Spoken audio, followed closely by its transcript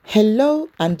Hello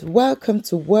and welcome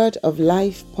to Word of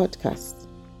Life podcast.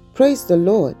 Praise the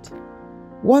Lord.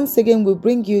 Once again, we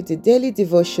bring you the daily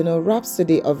devotional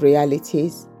Rhapsody of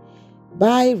Realities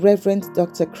by Reverend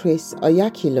Dr. Chris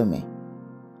Oyakhilome.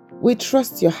 We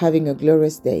trust you're having a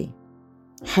glorious day.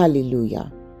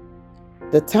 Hallelujah.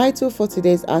 The title for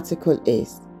today's article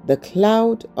is The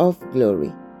Cloud of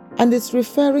Glory, and it's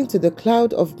referring to the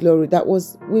cloud of glory that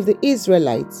was with the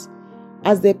Israelites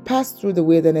as they passed through the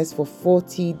wilderness for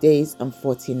 40 days and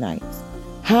 40 nights.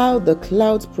 How the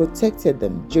cloud protected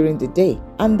them during the day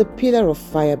and the pillar of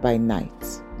fire by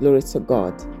night. Glory to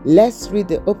God. Let's read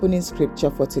the opening scripture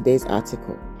for today's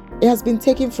article. It has been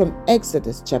taken from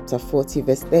Exodus chapter 40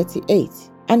 verse 38,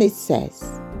 and it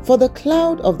says, "For the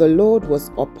cloud of the Lord was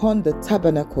upon the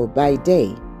tabernacle by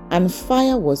day, and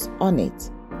fire was on it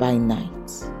by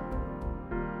night."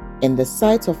 In the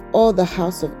sight of all the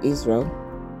house of Israel,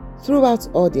 throughout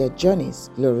all their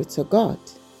journeys, glory to God.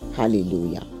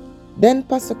 Hallelujah. Then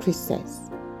Pastor Chris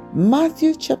says,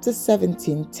 Matthew chapter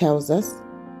 17 tells us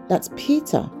that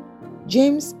Peter,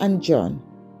 James, and John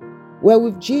were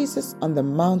with Jesus on the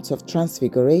Mount of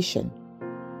Transfiguration.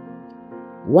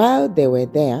 While they were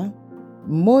there,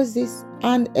 Moses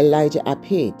and Elijah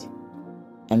appeared,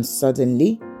 and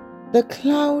suddenly the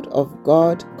cloud of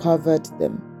God covered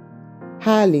them.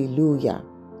 Hallelujah.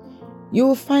 You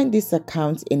will find this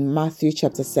account in Matthew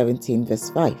chapter 17 verse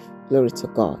 5. Glory to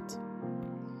God.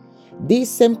 This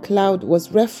same cloud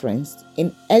was referenced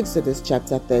in Exodus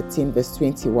chapter 13 verse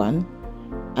 21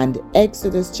 and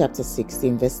Exodus chapter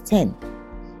 16 verse 10.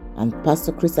 And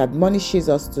Pastor Chris admonishes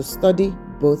us to study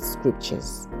both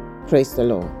scriptures. Praise the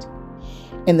Lord.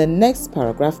 In the next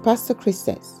paragraph, Pastor Chris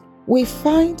says, we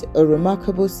find a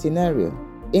remarkable scenario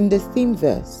in the theme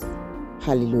verse.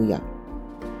 Hallelujah.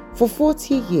 For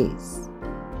 40 years,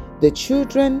 the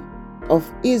children of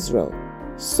Israel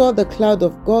saw the cloud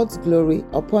of God's glory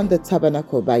upon the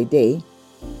tabernacle by day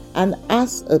and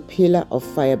as a pillar of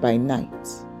fire by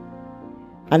night.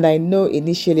 And I know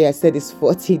initially I said it's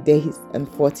 40 days and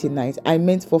 40 nights. I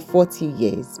meant for 40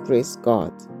 years. Praise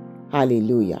God.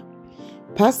 Hallelujah.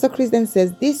 Pastor Chris then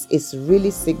says this is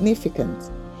really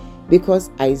significant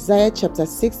because Isaiah chapter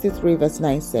 63 verse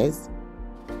 9 says,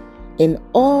 "In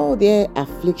all their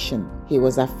affliction he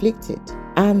was afflicted,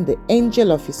 and the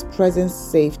angel of his presence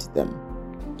saved them.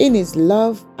 In his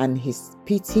love and his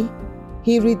pity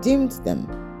he redeemed them,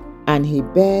 and he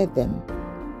bare them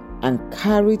and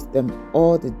carried them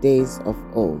all the days of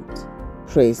old."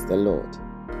 Praise the Lord.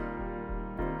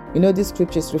 You know, this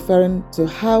scripture is referring to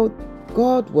how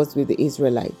God was with the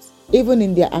Israelites. Even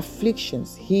in their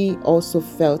afflictions, he also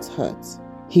felt hurt.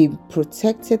 He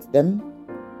protected them.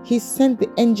 He sent the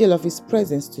angel of his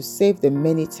presence to save them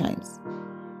many times.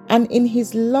 And in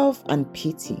his love and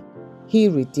pity, he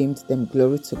redeemed them.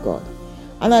 Glory to God.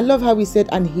 And I love how he said,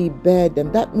 and he bare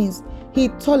them. That means he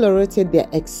tolerated their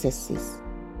excesses.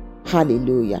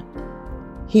 Hallelujah.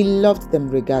 He loved them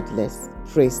regardless.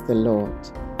 Praise the Lord.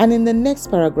 And in the next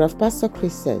paragraph, Pastor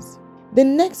Chris says, the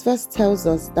next verse tells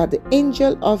us that the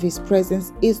angel of his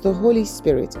presence is the Holy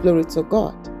Spirit. Glory to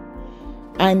God.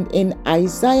 And in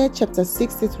Isaiah chapter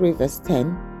 63 verse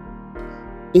 10,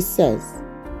 it says,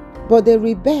 "But they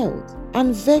rebelled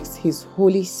and vexed his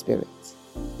Holy Spirit.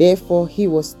 Therefore he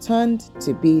was turned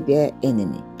to be their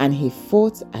enemy, and he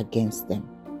fought against them."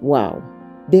 Wow.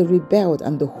 They rebelled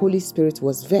and the Holy Spirit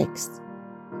was vexed.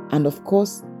 And of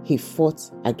course, he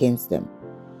fought against them.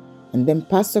 And then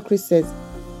Pastor Chris says,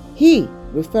 he,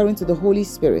 referring to the Holy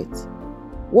Spirit,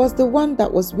 was the one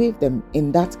that was with them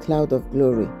in that cloud of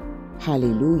glory.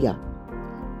 Hallelujah.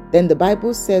 Then the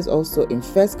Bible says also in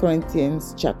 1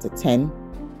 Corinthians chapter 10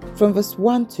 from verse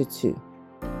 1 to 2,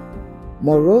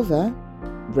 "Moreover,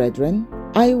 brethren,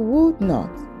 I would not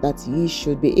that ye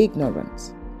should be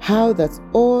ignorant, how that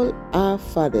all our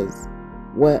fathers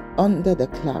were under the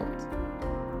cloud,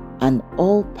 and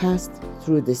all passed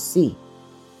through the sea,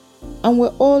 and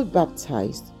were all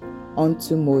baptized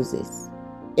unto Moses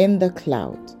in the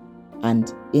cloud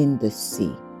and in the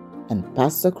sea." And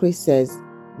Pastor Chris says,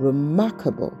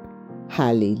 remarkable.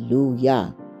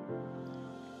 Hallelujah.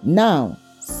 Now,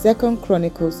 2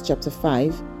 Chronicles chapter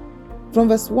 5, from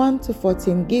verse 1 to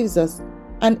 14 gives us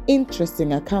an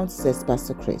interesting account, says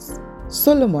Pastor Chris.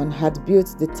 Solomon had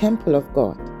built the temple of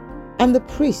God, and the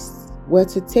priests were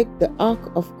to take the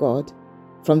ark of God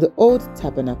from the old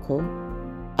tabernacle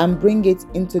and bring it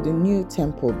into the new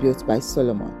temple built by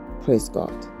Solomon. Praise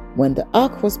God. When the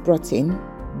ark was brought in,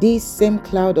 this same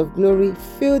cloud of glory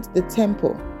filled the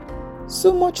temple,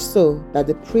 so much so that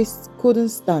the priests couldn't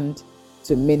stand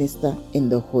to minister in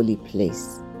the holy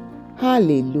place.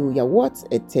 Hallelujah. What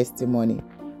a testimony.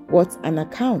 What an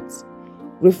account.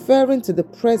 referring to the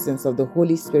presence of the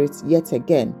Holy Spirit yet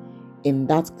again in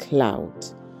that cloud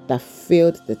that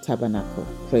filled the tabernacle.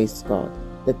 Praise God.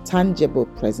 The tangible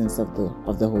presence of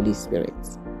the Holy Spirit.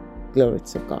 Glory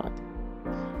to God.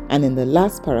 And in the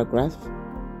last paragraph,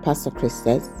 Pastor Chris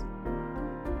says,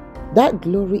 that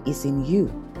glory is in you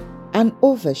and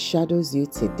overshadows you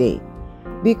today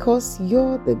because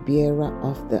you're the bearer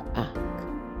of the ark.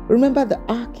 Remember, the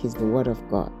ark is the word of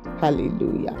God.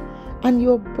 Hallelujah. And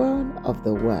you're born of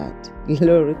the word.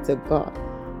 Glory to God.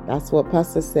 That's what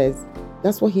Pastor says.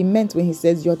 That's what he meant when he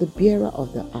says you're the bearer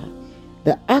of the ark.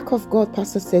 The ark of God,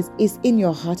 Pastor says, is in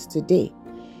your heart today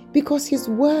because his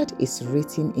word is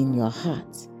written in your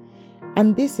heart.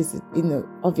 And this is,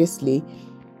 obviously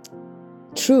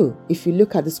true if you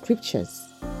look at the scriptures.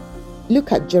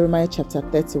 Look at Jeremiah chapter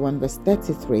 31 verse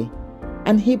 33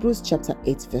 and Hebrews chapter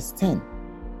 8 verse 10.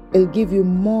 It'll give you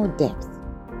more depth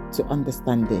to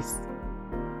understand this.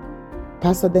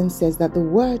 Pastor then says that the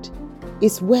word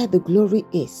is where the glory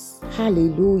is.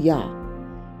 Hallelujah.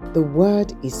 The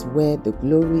word is where the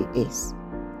glory is.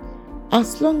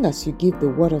 As long as you give the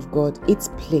word of God its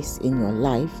place in your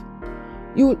life,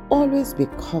 you will always be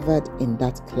covered in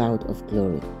that cloud of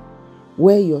glory,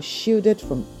 where you're shielded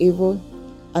from evil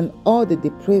and all the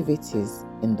depravities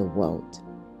in the world.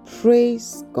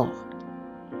 Praise God.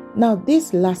 Now,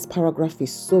 this last paragraph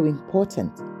is so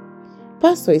important.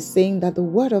 Pastor is saying that the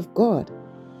word of God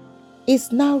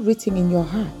is now written in your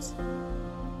heart.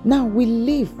 Now we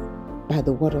live by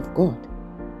the word of God.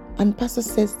 And Pastor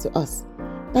says to us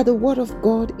that the word of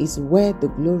God is where the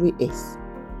glory is.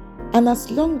 And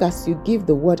as long as you give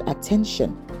the word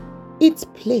attention, its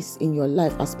place in your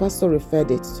life, as Pastor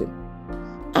referred it to,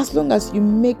 as long as you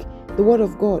make the word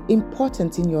of God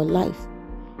important in your life,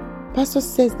 Pastor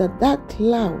says that that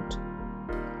cloud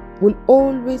will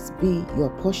always be your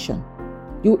portion.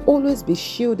 You will always be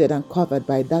shielded and covered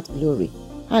by that glory.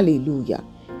 Hallelujah.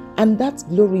 And that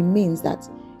glory means that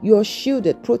you are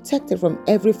shielded, protected from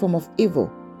every form of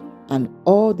evil and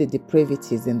all the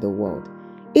depravities in the world.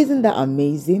 Isn't that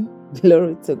amazing?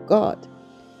 Glory to God.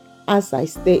 As I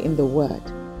stay in the word,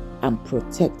 I'm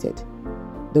protected.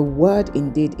 The word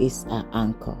indeed is our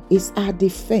anchor, is our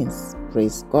defense.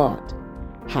 Praise God.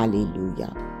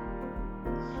 Hallelujah.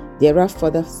 There are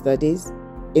further studies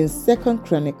in 2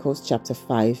 Chronicles chapter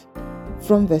 5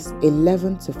 from verse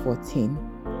 11 to 14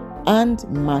 and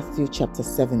Matthew chapter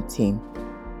 17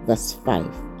 verse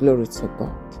 5. Glory to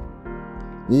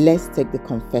God. Let's take the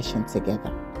confession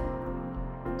together.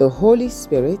 The Holy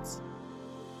Spirit,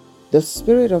 the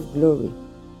Spirit of glory,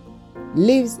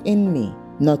 lives in me.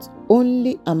 Not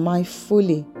only am I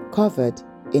fully covered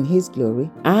in His glory,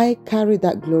 I carry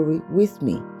that glory with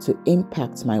me to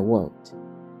impact my world.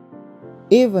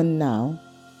 Even now,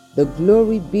 the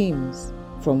glory beams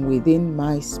from within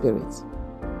my spirit,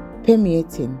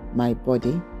 permeating my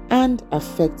body and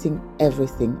affecting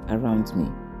everything around me.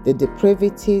 The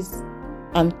depravities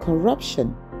and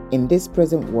corruption in this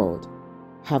present world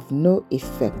have no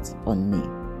effect on me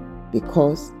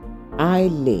because I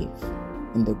live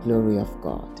in the glory of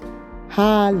God.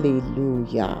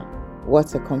 Hallelujah.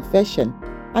 What a confession.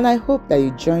 And I hope that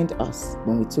you joined us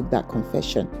when we took that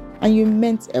confession and you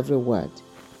meant every word.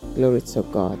 Glory to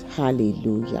God.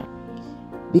 Hallelujah.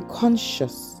 Be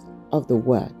conscious of the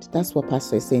word. That's what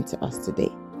Pastor is saying to us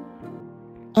today.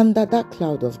 Under that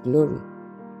cloud of glory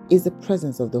is the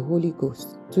presence of the Holy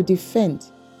Ghost to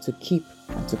defend, to keep,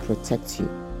 and to protect you.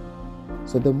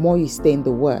 So the more you stay in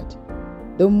the word,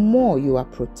 the more you are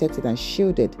protected and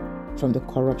shielded from the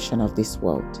corruption of this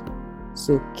world.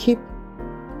 So keep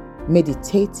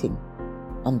meditating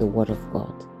on the word of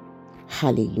God.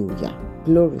 Hallelujah.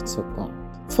 Glory to God.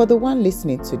 For the one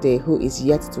listening today who is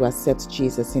yet to accept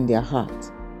Jesus in their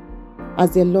heart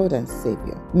as their Lord and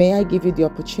Savior, may I give you the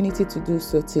opportunity to do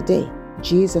so today.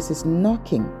 Jesus is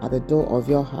knocking at the door of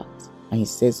your heart, and He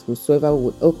says, whosoever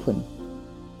will open,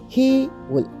 He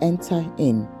will enter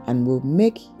in and will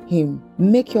make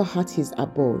your heart His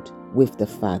abode with the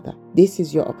Father. This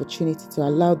is your opportunity to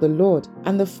allow the Lord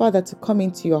and the Father to come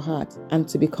into your heart and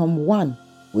to become one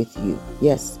with you.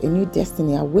 Yes, a new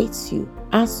destiny awaits you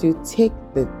as you take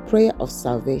the prayer of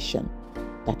salvation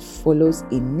that follows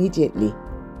immediately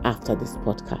after this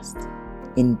podcast.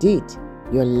 Indeed,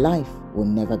 your life will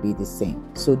never be the same.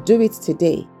 So do it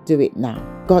today. Do it now.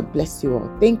 God bless you all.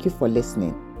 Thank you for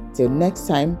listening. Till next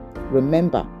time,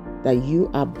 remember that you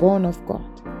are born of God.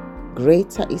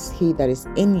 Greater is He that is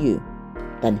in you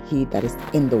than he that is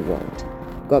in the world.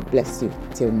 God bless you.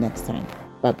 Till next time.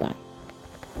 Bye-bye.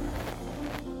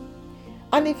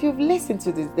 And if you've listened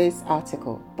to today's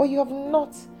article, but you have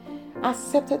not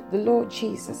accepted the Lord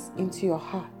Jesus into your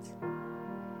heart,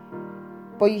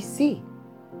 But you see,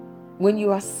 when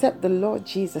you accept the Lord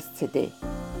Jesus today,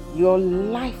 your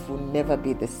life will never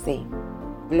be the same.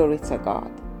 Glory to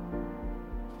God.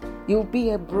 You'll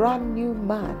be a brand new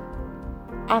man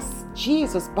as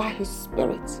Jesus, by His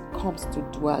Spirit, comes to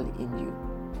dwell in you.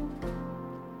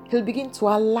 He'll begin to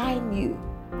align you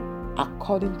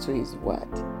according to His word.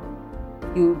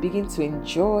 You will begin to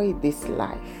enjoy this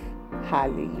life.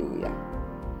 Hallelujah.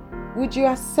 Would you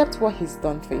accept what He's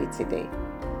done for you today?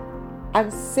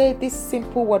 And say this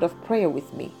simple word of prayer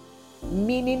with me,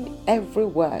 meaning every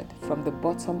word from the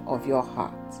bottom of your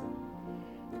heart.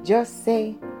 Just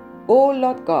say, "Oh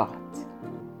Lord God,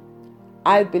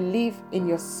 I believe in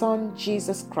your Son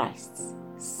Jesus Christ,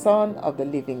 Son of the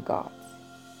living God,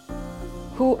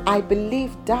 who I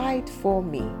believe died for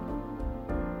me,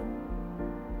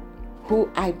 who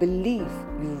I believe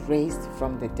you raised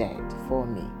from the dead for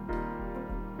me.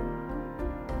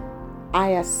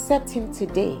 I accept Him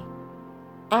today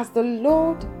as the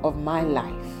Lord of my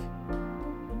life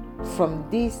from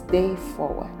this day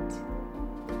forward.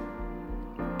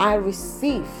 I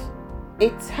receive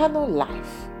eternal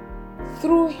life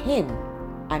through Him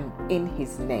and in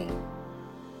His name.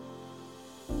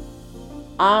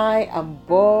 I am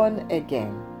born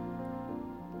again.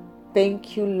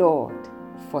 Thank you, Lord,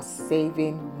 for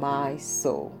saving my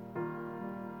soul.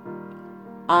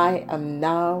 I am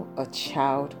now a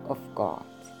child of God."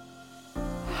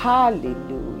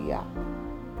 Hallelujah.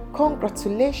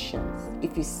 Congratulations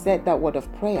if you said that word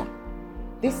of prayer.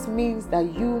 This means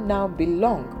that you now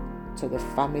belong to the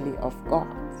family of God.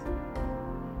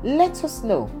 Let us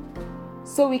know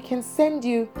so we can send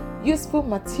you useful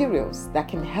materials that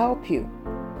can help you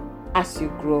as you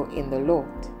grow in the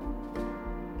Lord.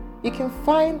 You can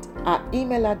find our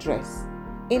email address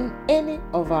in any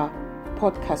of our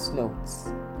podcast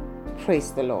notes.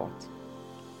 Praise the Lord.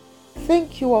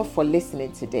 Thank you all for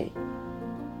listening today.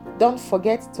 Don't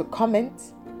forget to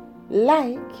comment,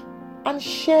 like, and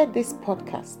share this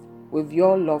podcast with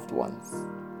your loved ones.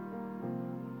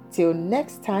 Till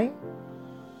next time,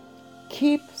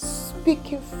 keep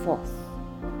speaking forth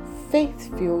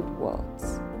faith-filled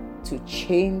words to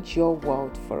change your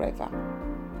world forever.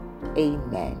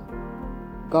 Amen.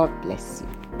 God bless you.